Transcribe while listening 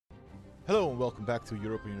Hello and welcome back to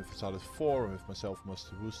Europa Universalis 4 with myself,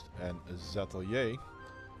 Tewoest, and Zatelier.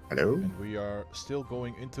 Hello? And we are still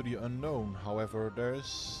going into the unknown. However,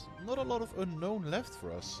 there's not a lot of unknown left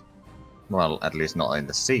for us. Well, at least not in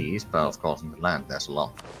the seas, but of course in the land there's a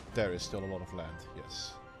lot. There is still a lot of land,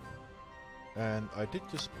 yes. And I did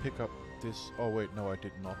just pick up this... Oh wait, no I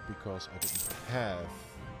did not, because I didn't have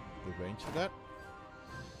the range for that.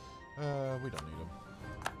 We don't need them.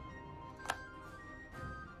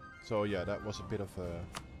 So yeah, that was a bit of a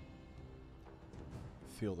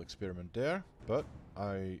field experiment there, but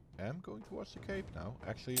I am going towards the Cape now.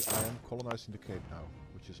 Actually, I am colonizing the Cape now,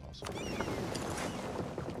 which is awesome.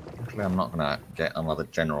 Actually, I'm not gonna get another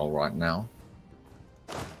general right now.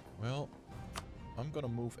 Well, I'm gonna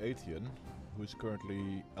move Atheon, who is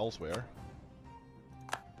currently elsewhere.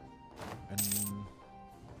 And...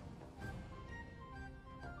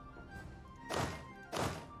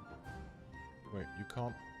 Wait, you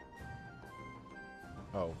can't...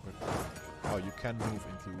 Oh, oh, you can move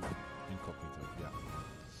into incognito, yeah.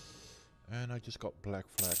 And I just got black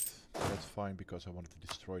flagged. That's fine because I wanted to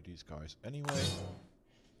destroy these guys anyway.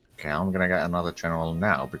 Okay, I'm gonna get another general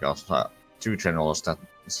now because two generals that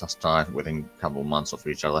just died within a couple months of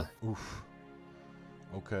each other. Oof.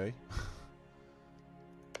 Okay.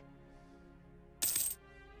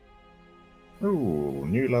 Ooh,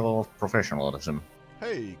 new level of professionalism.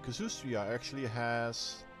 Hey, Kazustria actually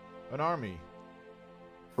has an army.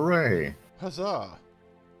 Hooray! Huzzah!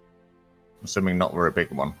 Assuming not very big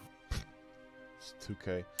one. It's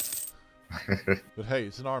 2k. But hey,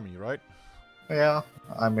 it's an army, right? Yeah,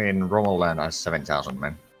 I mean, Romuland has 7,000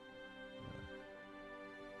 men.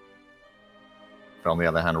 But on the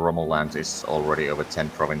other hand, Romuland is already over 10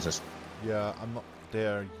 provinces. Yeah, I'm not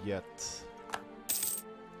there yet.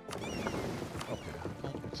 Okay,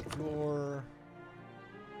 I'll explore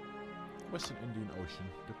Western Indian Ocean,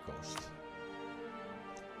 the coast.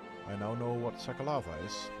 I now know what Sakalava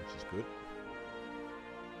is, which is good.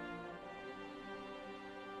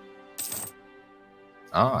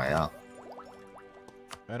 Ah, yeah.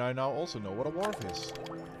 And I now also know what a wharf is.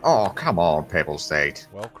 Oh, come on, Papal State.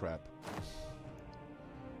 Well, crap.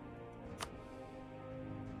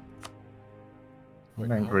 I'm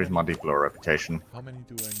gonna increase my Diplo reputation. How many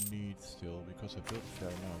do I need still? Because I built a fair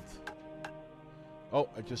amount. Oh,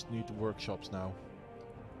 I just need the workshops now.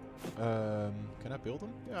 Can I build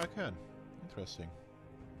them? Yeah, I can. Interesting.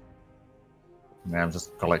 Yeah, I'm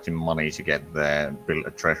just collecting money to get the build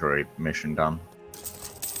a treasury mission done.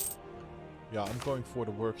 Yeah, I'm going for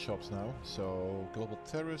the workshops now. So, global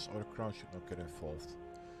terrorists or the crown should not get involved.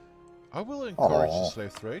 I will encourage the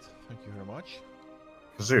slave trade. Thank you very much.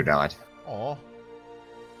 Zoo died. Aw.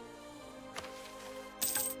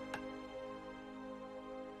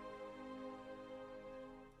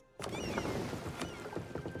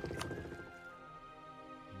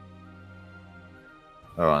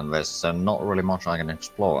 Oh, and there's not really much I can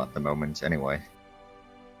explore at the moment anyway.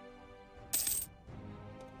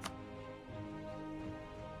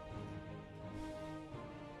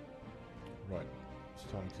 Right.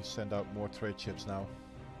 Starting to send out more trade ships now.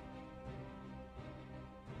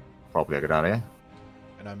 Probably a good idea.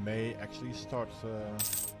 And I may actually start...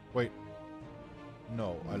 Wait.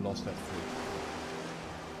 No, I lost that fleet.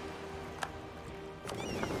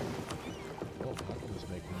 Oh, Haku is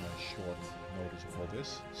making a short notice of all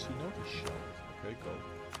this. See notice short. Okay, go.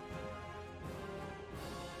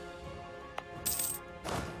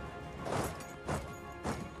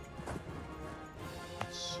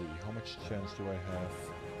 Let's see, how much chance do I have?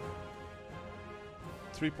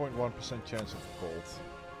 3.1% chance of gold.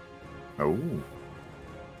 Oh.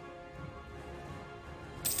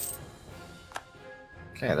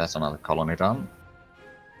 Okay, that's another colony done.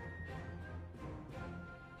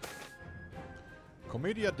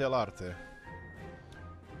 Commedia dell'arte.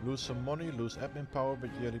 Lose some money, lose admin power, but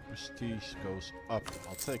yearly prestige goes up.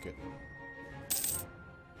 I'll take it.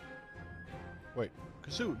 Wait,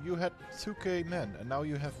 Kazoo, you had 2k men and now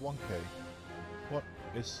you have 1k. What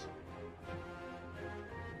is...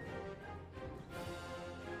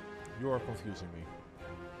 You are confusing me.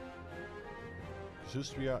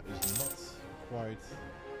 Kazustria is not quite...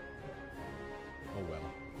 Oh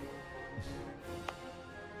well.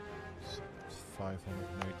 500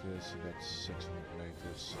 meters, that's 600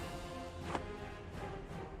 meters.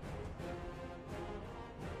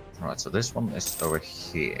 Right, so this one is over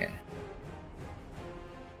here.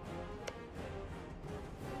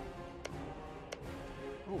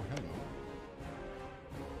 Oh, hello.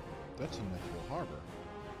 That's a natural harbor.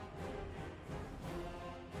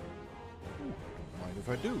 Ooh, don't mind if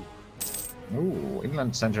I do. Ooh,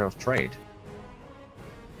 inland center of trade.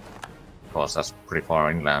 course, that's pretty far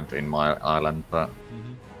inland in my island, but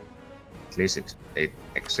at least it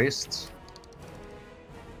exists.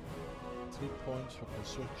 3 points for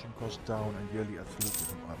construction cost down and yearly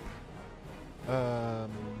absolutism up. That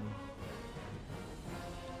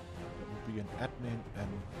would be an admin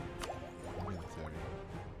and military.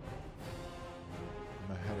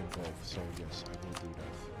 My head involved, so yes, I will do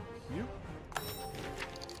that. Thank you.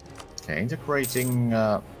 Okay, integrating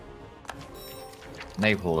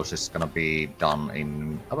navals is gonna be done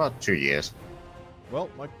in about 2 years. Well,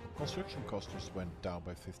 my construction cost just went down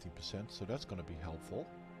by 15%, so that's gonna be helpful.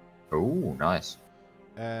 Oh, nice.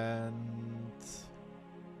 And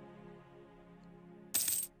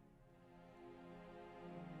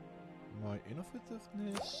my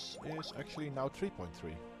innovativeness is actually now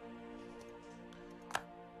 3.3.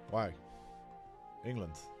 Why?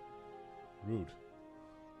 England. Rude.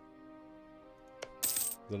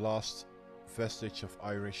 The last vestige of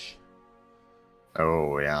Irish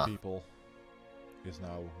people is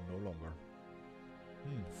now no longer.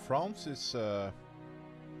 France is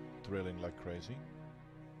drilling like crazy.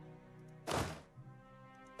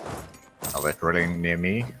 Are they drilling near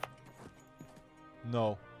me?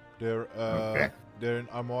 No, they're in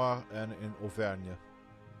Armoire and in Auvergne.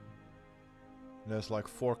 There's like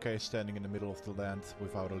 4K standing in the middle of the land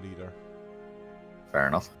without a leader. Fair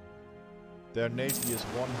enough. Their navy is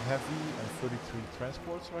 1 heavy and 33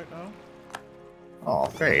 transports right now. Oh,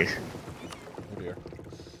 fish. Oh dear.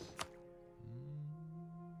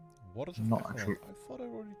 What is Not Emerald? actually. I thought I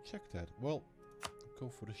already checked that. Well, go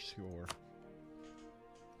for the shore.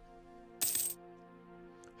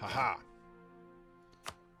 Haha!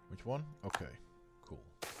 Which one? Okay, cool.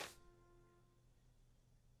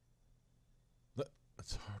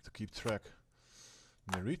 It's hard to keep track.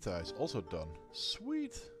 Merita is also done.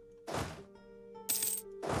 Sweet!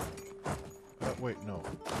 Wait, no.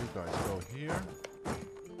 You guys go here.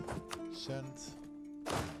 Send.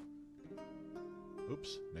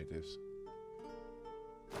 Oops, natives.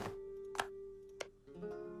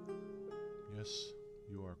 Yes,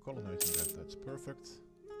 you are colonizing that. That's perfect.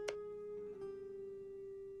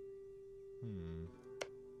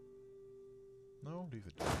 No, leave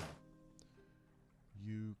it there.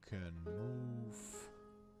 You can move.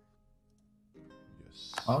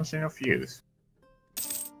 Yes. Balancing of youth.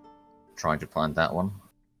 Trying to find that one.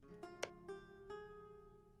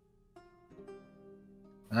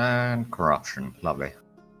 And corruption, lovely.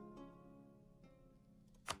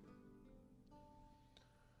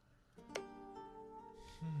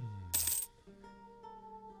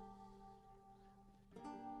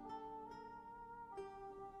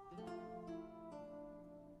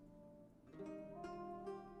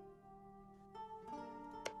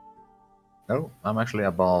 Oh, I'm actually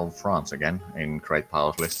above France again in Great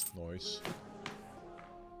Powers list. Nice.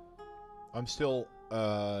 I'm still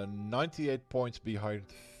 98 points behind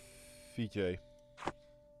VJ.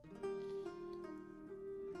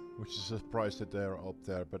 Which is a surprise that they're up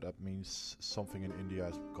there, but that means something in India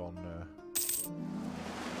has gone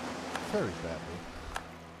very badly.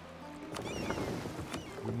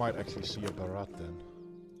 We might actually see a Bharat then.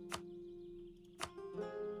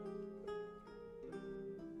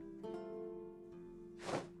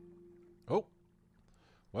 Oh!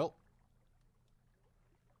 Well,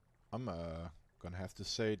 I'm gonna have to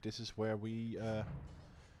say this is where we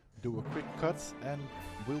do a quick cut and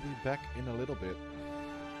we'll be back in a little bit.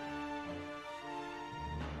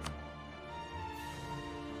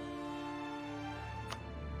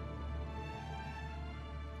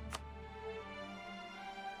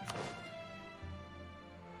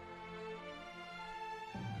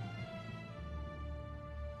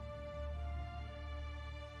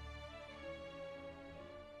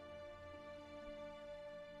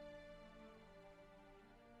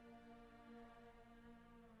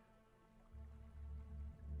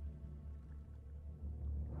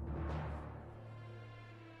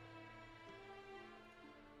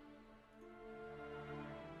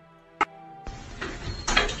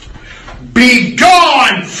 Be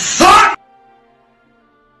gone, fuck!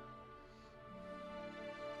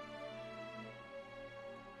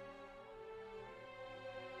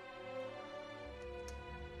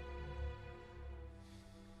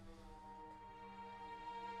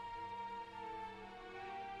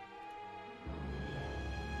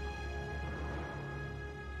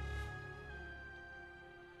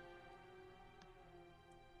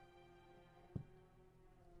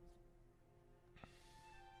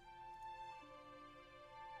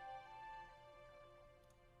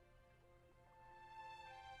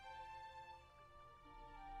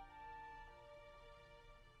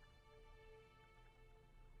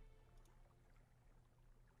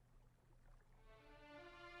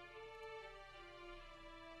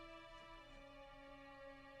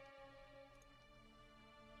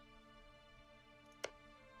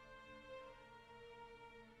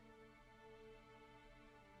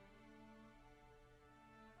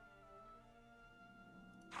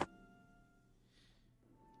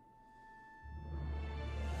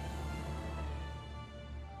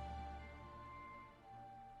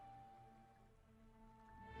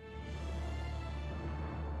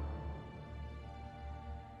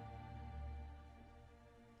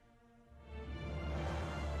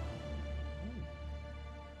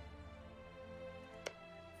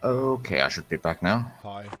 Okay, I should be back now.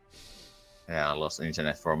 Hi. Yeah, I lost the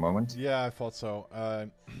internet for a moment. Yeah, I thought so.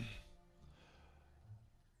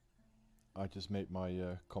 I just made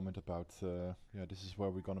my comment about, yeah, this is where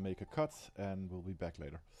we're gonna make a cut, and we'll be back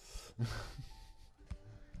later.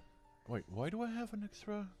 Wait, why do I have an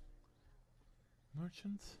extra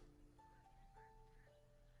merchant?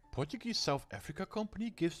 Portuguese South Africa company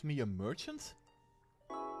gives me a merchant?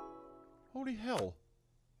 Holy hell.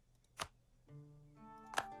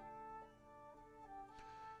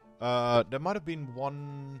 There might have been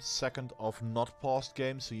 1 second of not paused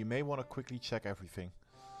game, so you may want to quickly check everything.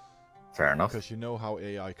 Fair enough. Because you know how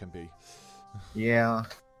AI can be. Yeah.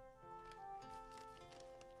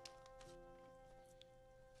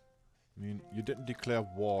 I mean, you didn't declare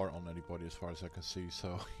war on anybody as far as I can see,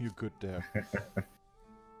 so you're good there.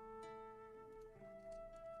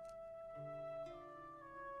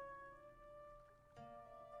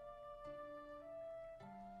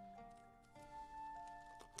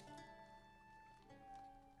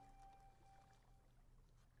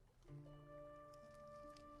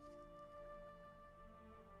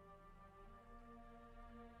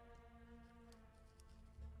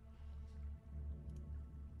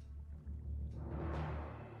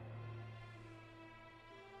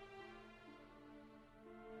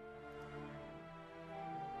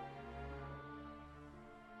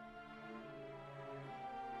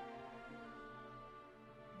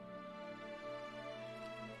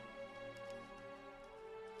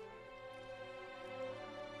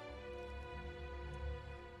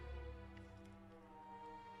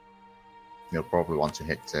 You'll probably want to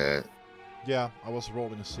hit Yeah, I was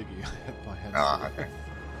rolling a ciggy at my hands. Ah, okay.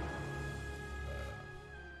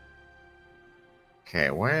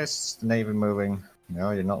 Okay, where's the navy moving?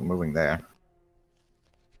 No, you're not moving there.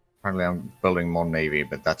 Apparently I'm building more navy,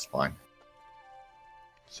 but that's fine.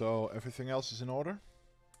 So everything else is in order?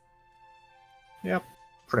 Yep,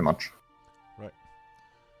 pretty much. Right.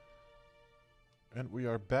 And we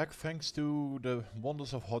are back thanks to the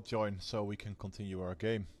wonders of Hotjoin, so we can continue our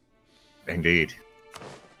game. Indeed.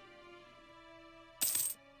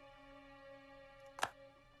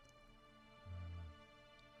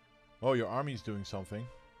 Oh, your army's doing something.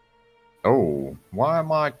 Oh, why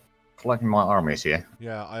am I collecting my armies here?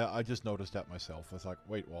 Yeah, I just noticed that myself. I was like,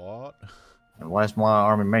 wait, what? And why is my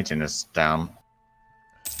army maintenance down?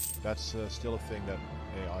 That's still a thing that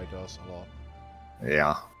AI does a lot.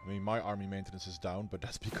 Yeah. I mean, my army maintenance is down, but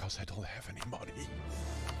that's because I don't have any money.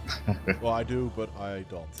 Well, I do, but I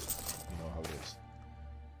don't. You know how it is.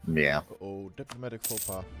 Yeah. Uh-oh, diplomatic faux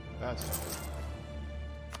pas. That's not good.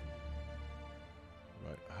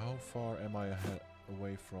 Right, how far am I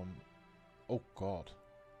away from... Oh god.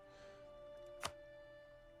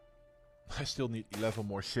 I still need 11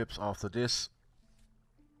 more ships after this.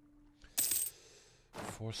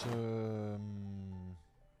 Force...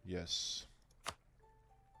 yes.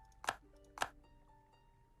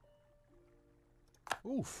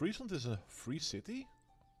 Ooh, Friesland is a free city?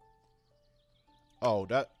 Oh,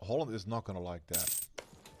 that Holland is not gonna like that.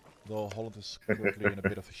 Though Holland is currently in a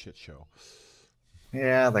bit of a shit show.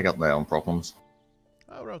 Yeah, they got their own problems.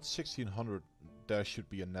 Around 1600 there should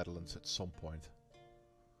be a Netherlands at some point.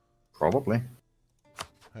 Probably.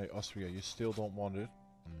 Hey Austria, you still don't want it?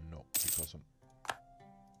 No, because I'm...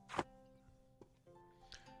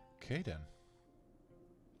 Okay then.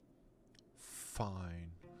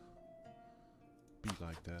 Fine. Be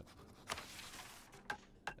like that.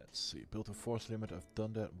 Let's see, build a force limit, I've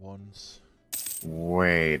done that once.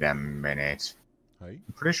 Wait a minute. Hey?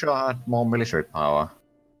 I'm pretty sure I had more military power.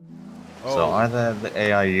 Oh. So either the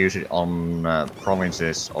AI use it on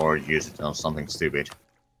provinces or use it on something stupid.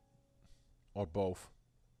 Or both.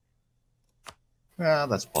 Yeah,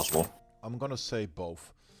 that's possible. I'm gonna say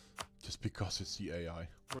both. Just because it's the AI.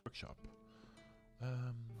 Workshop.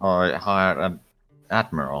 Or hire an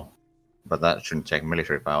admiral. But that shouldn't take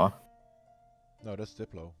military power. No, that's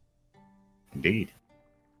Diplo. Indeed.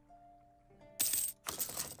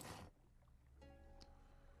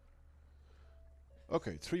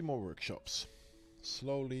 Okay, 3 more workshops.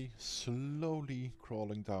 Slowly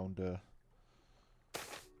crawling down the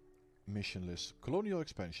mission list. Colonial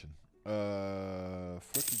expansion. 30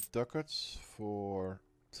 ducats for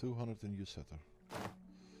 200 in Usetter.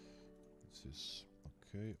 This is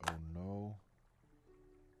okay. Oh no.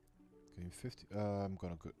 Okay, 50. I'm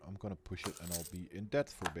gonna push it, and I'll be in debt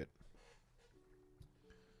for a bit.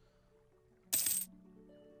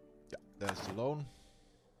 Yeah, there's the loan.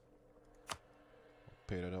 I'll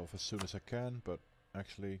pay that off as soon as I can, but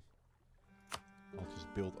actually, I'll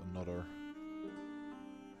just build another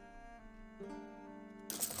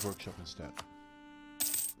workshop instead.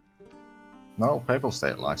 No, Papal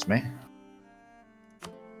State likes me.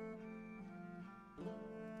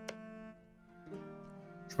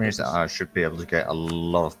 Which means that I should be able to get a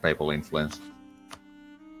lot of Papal influence.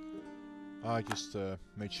 I just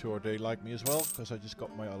made sure they like me as well, because I just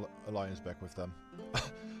got my alliance back with them.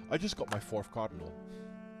 I just got my 4th cardinal.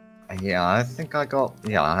 Yeah, I think I got...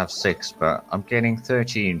 Yeah, I have 6, but I'm getting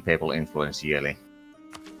 13 Papal influence yearly.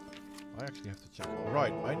 I actually have to check.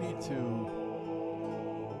 Right, I need to...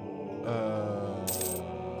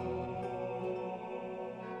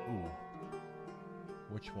 Ooh.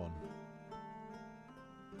 Which one?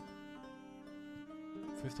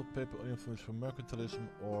 5th of Papal influence for mercantilism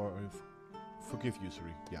or... Forgive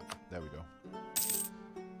usury. Yeah, there we go.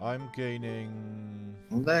 I'm gaining...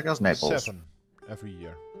 There goes Naples. 7 every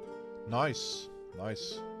year. Nice.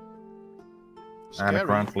 Nice. And a Scary,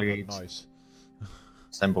 Crown but Fleet. nice.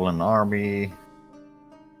 Assemble an army.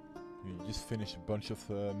 You just finished a bunch of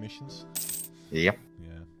missions? Yep.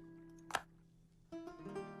 Yeah.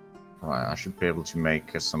 Right, I should be able to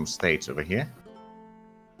make some states over here.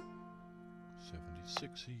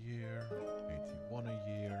 76 a year. 81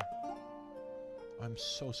 a year. I'm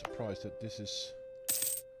so surprised that this is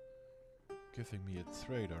giving me a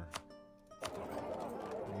trader.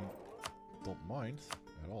 Don't mind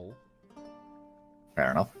at all.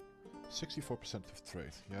 Fair enough. 64% of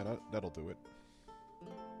trade. Yeah, that'll do it.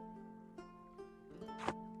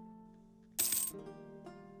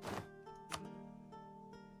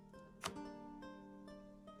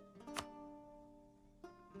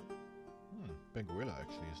 Benguela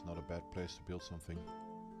actually is not a bad place to build something.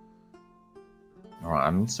 Alright,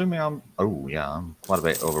 I'm assuming I'm... Oh, yeah, I'm quite a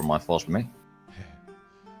bit over my force limit.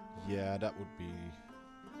 Yeah, that would be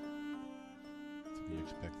to be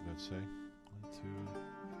expected, I'd say. 1, 2,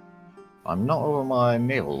 I'm not over my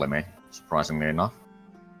naval limit, surprisingly enough.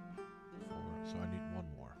 4, so I need 1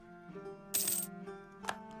 more.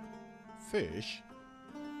 Fish?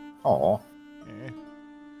 Oh, Eh.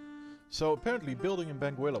 So apparently building in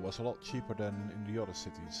Benguela was a lot cheaper than in the other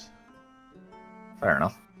cities. fair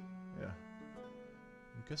enough. Yeah.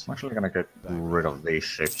 I'm guessing I'm actually gonna get back. rid of these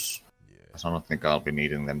ships. Yeah. I don't think I'll be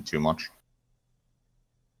needing them too much.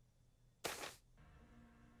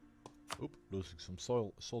 Oop, losing some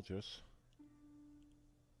soldiers.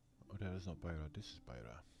 Oh, that is not Beira, this is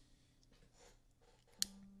Beira.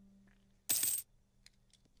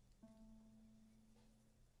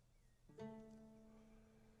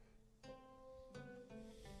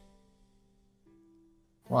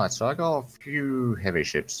 Right, so I got a few heavy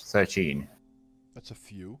ships, 13. That's a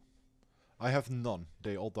few. I have none,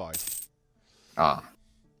 they all died. Ah,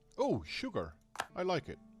 Oh, sugar! I like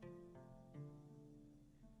it.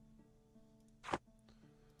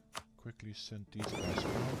 Quickly send these guys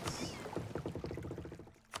out.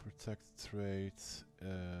 Protect trade.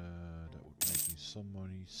 That would make me some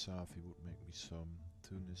money. Safi would make me some.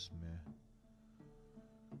 Tunis, meh.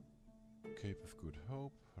 Cape of Good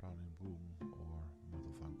Hope, Ranenboom, or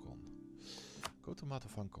Matavankon. Go to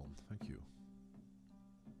Matavankon, thank you.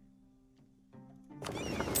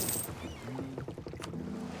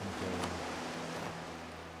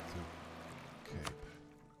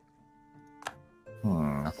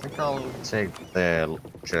 I think I'll take the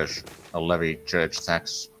church, I'll levy church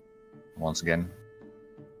tax once again.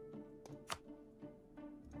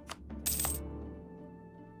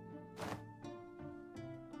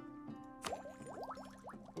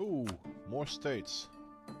 Ooh, more states.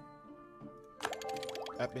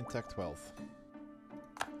 Admin Tech 12.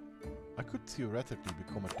 I could theoretically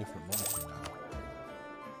become a different monarchy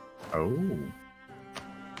now. Oh.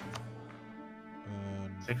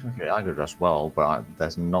 Technically I could as well, but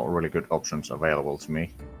there's not really good options available to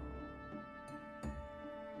me.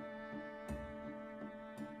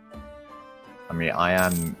 I mean, I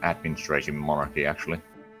am administrating monarchy actually.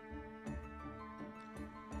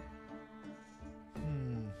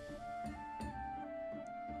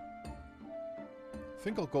 I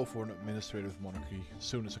think I'll go for an administrative monarchy as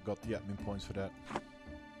soon as I got the admin points for that.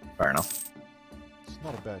 Fair enough. It's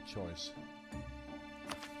not a bad choice.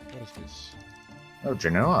 What is this? Oh,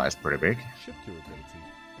 Genoa is pretty big. Ship durability.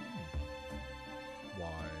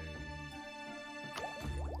 Why?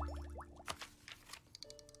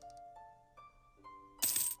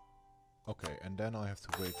 Okay, and then I have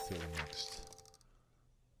to wait till the next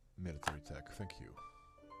military tech. Thank you.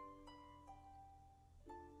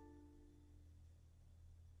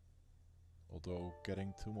 Although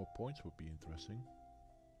getting 2 more points would be interesting.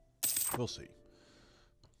 We'll see.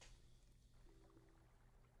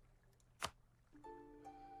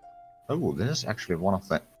 Oh, this is actually one of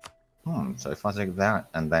the... so if I take that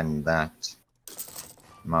and then that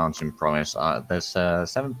mountain promise, there's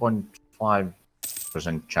 7.5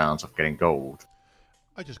 5% chance of getting gold.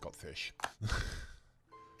 I just got fish.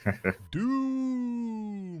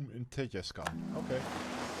 Doom in Tewoest. Okay.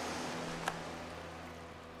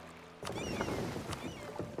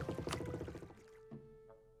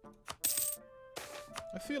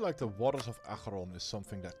 I feel like the waters of Acheron is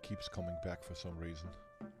something that keeps coming back for some reason.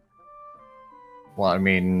 Well, I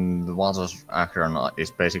mean, the waters of Acheron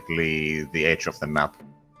is basically the edge of the map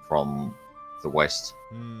from the west.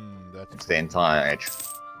 That's it's the entire edge.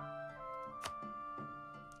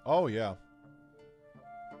 Oh, yeah.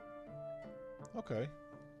 Okay.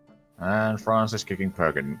 And France is kicking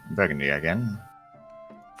Burgundy again.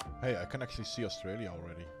 Hey, I can actually see Australia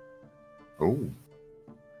already. Ooh.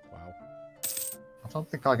 Wow. I don't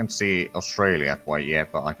think I can see Australia quite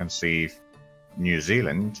yet, but I can see New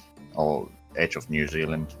Zealand, or edge of New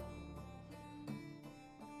Zealand.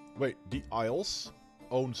 Wait, the Isles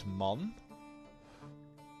owns Man?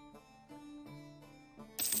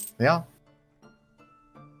 Yeah.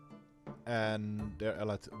 And they're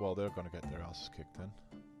allied. Well, they're gonna get their asses kicked then.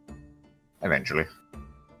 Eventually.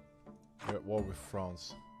 They're at war with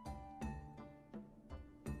France.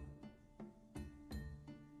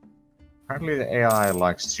 Apparently the AI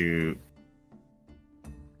likes to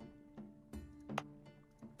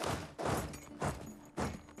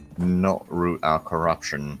not root out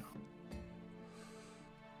corruption.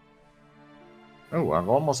 Oh, I've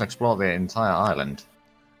almost explored the entire island.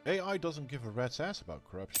 AI doesn't give a rat's ass about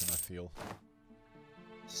corruption, I feel.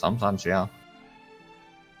 Sometimes, yeah.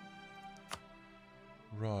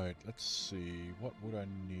 Right, let's see. What would I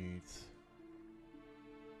need?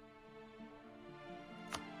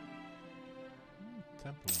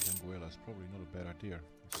 Temple in Benguela is probably not a bad idea.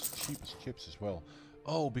 It's cheap as chips as well.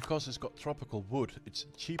 Oh, because it's got tropical wood, it's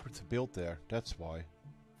cheaper to build there. That's why.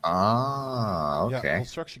 Ah, okay. Yeah,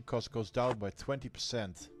 construction cost goes down by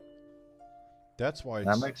 20%. That's why it's...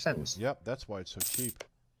 That makes sense. Yep, that's why it's so cheap.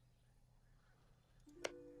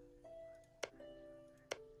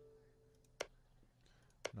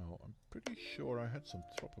 No, I'm pretty sure I had some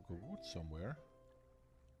tropical wood somewhere.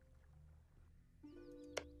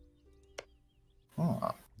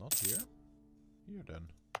 Oh. Not here? Here then.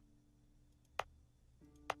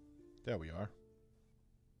 There we are.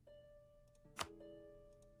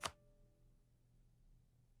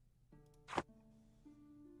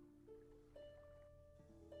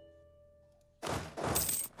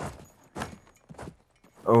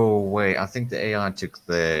 Oh, wait, I think the AI took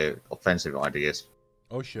the offensive ideas.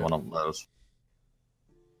 Oh shit. One of those.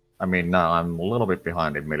 I mean, now I'm a little bit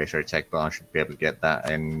behind in military tech, but I should be able to get that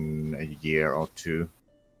in a year or two.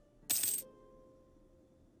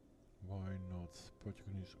 Why not?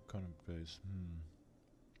 Portuguese economic base.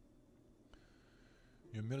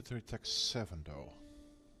 Your military tech 7 though.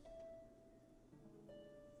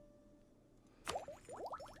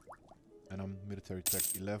 And I'm military tech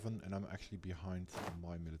 11 and I'm actually behind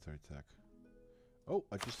my military tech. Oh,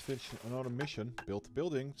 I just finished another mission. Build the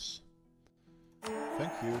buildings.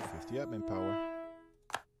 Thank you, 50 admin power.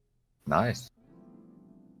 Nice.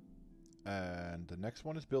 And the next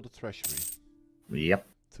one is build a treasury. Yep.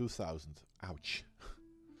 2000. Ouch.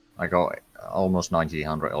 I got almost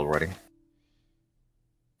 1900 already.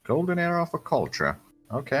 Golden era for culture.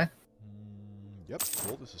 Okay. Yep,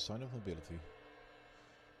 gold is a sign of nobility.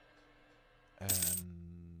 And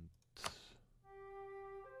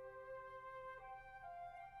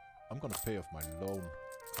I'm gonna pay off my loan.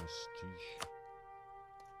 Prestige.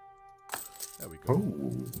 There we go.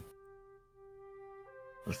 Ooh.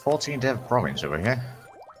 There's 14 dev province over here.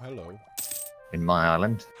 Hello. In my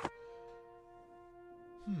island.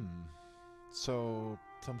 So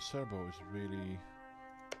Tom Serbo is really...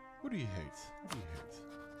 Who do you hate? Who do you hate?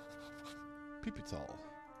 Pipital.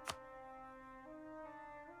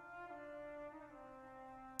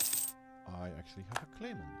 I actually have a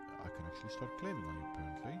claim on... I can actually start claiming on you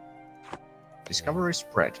apparently. Discovery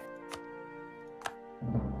spread.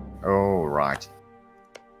 Oh, right.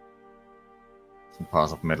 Some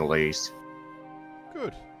parts of Middle East.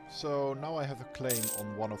 Good. So now I have a claim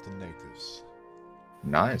on one of the natives.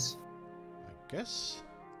 Nice. I guess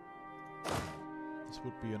this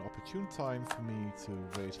would be an opportune time for me to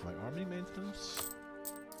raise my army maintenance.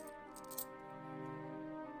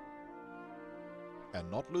 And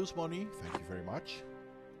not lose money. Thank you very much.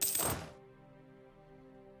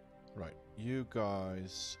 Right. You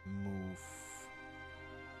guys move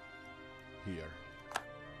here.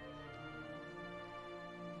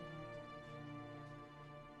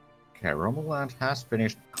 Okay, Romuland has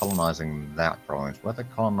finished colonizing that province. Where they're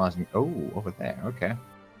colonizing... Oh, over there. Okay.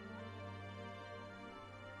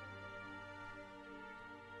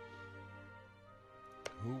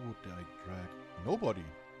 Who would I drag? Nobody.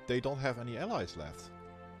 They don't have any allies left.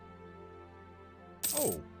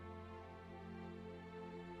 Oh.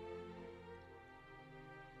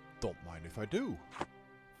 Don't mind if I do.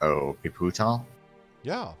 Oh, Piputal?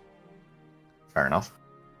 Yeah. Fair enough.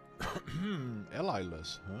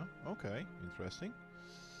 Allyless, huh? Okay, interesting.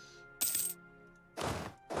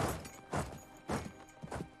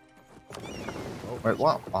 Oh, Wait,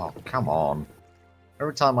 what? Oh, come on.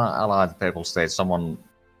 Every time I ally the Papal States, someone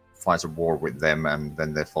fights a war with them and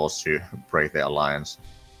then they're forced to break the alliance.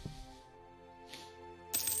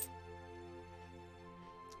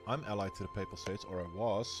 I'm allied to the Papal States, or I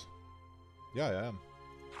was. Yeah, I am.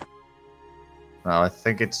 Now, I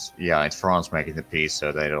think it's France making the peace,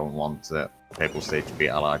 so they don't want the Papal State to be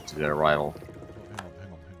allied to their rival. Oh,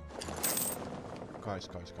 hang on. Guys.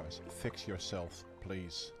 Fix yourself,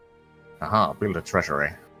 please. Aha, build a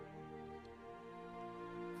treasury.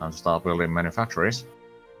 And start building manufactories.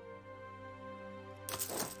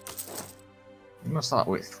 I'm gonna start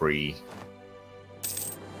with 3.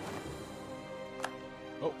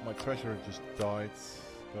 Oh, my treasurer just died,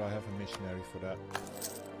 but I have a missionary for that.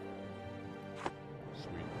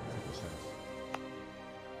 Sweet, 2%.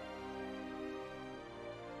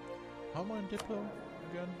 How am I in Diplo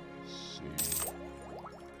again? Let's see.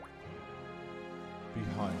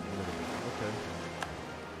 Behind a little bit, okay.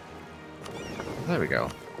 There we go.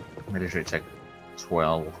 Military tech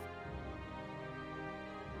 12.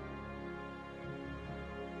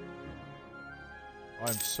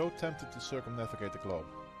 I'm so tempted to circumnavigate the globe.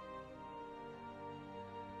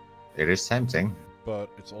 It is tempting. But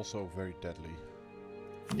it's also very deadly.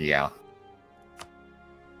 Yeah.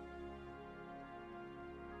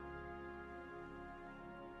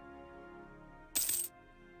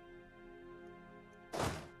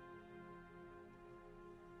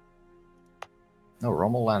 No,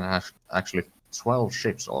 Romulan has actually 12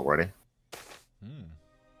 ships already.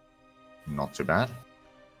 Not too bad.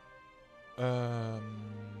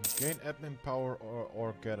 Gain admin power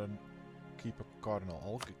or get a keep a cardinal.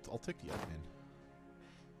 I'll take the admin.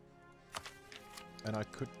 And I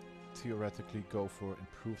could theoretically go for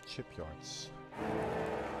improved shipyards.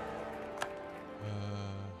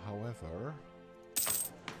 However,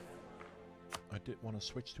 I did want to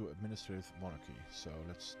switch to administrative monarchy, so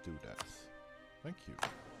let's do that. Thank you.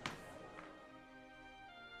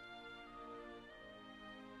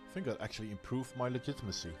 I think that actually improved my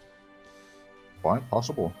legitimacy. Quite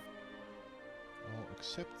possible. I'll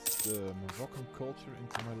accept the Moroccan culture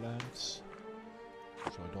into my lands,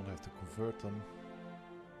 so I don't have to convert them.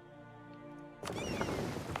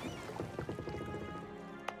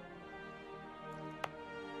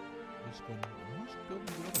 Lisbon, who's building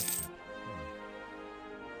the other ship?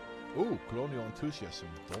 Ooh, colonial enthusiasm.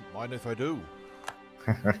 Don't mind if I do.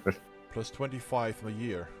 Plus 25 a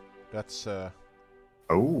year. That's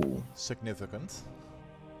Oh, significant.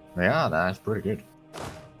 yeah, that's pretty good.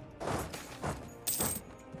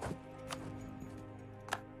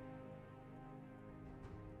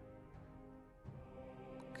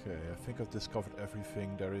 Okay, I think I've discovered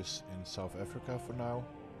everything there is in South Africa for now.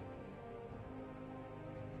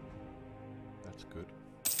 That's good.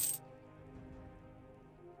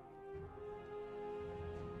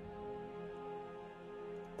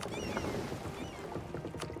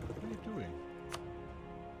 What are you doing?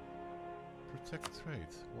 Protect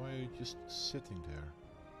trade. Why are you just sitting there?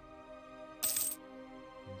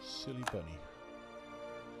 You silly bunny.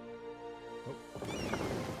 Oh.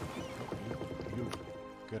 Oh, you.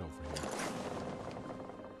 Get over here.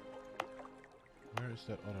 Where is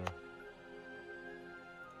that other...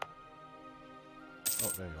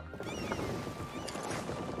 Oh, there you are.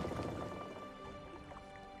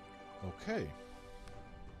 Okay.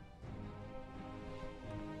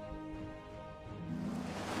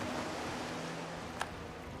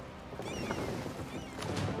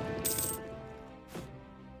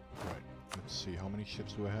 Right, let's see, how many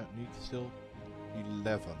ships do I need still?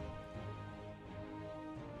 11.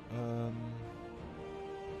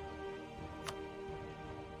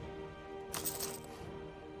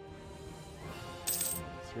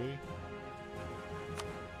 3.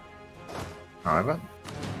 However.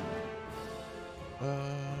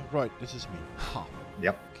 Right, this is me. Ha!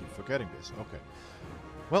 Yep. Keep forgetting this. Okay.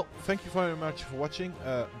 Well, thank you very much for watching.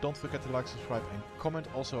 Don't forget to like, subscribe, and comment.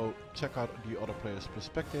 Also, check out the other players'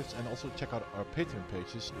 perspectives, and also check out our Patreon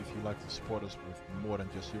pages if you like to support us with more than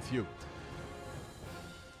just your view.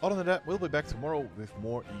 Other than that, we'll be back tomorrow with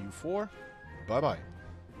more EU4. Bye bye.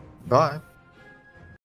 Bye.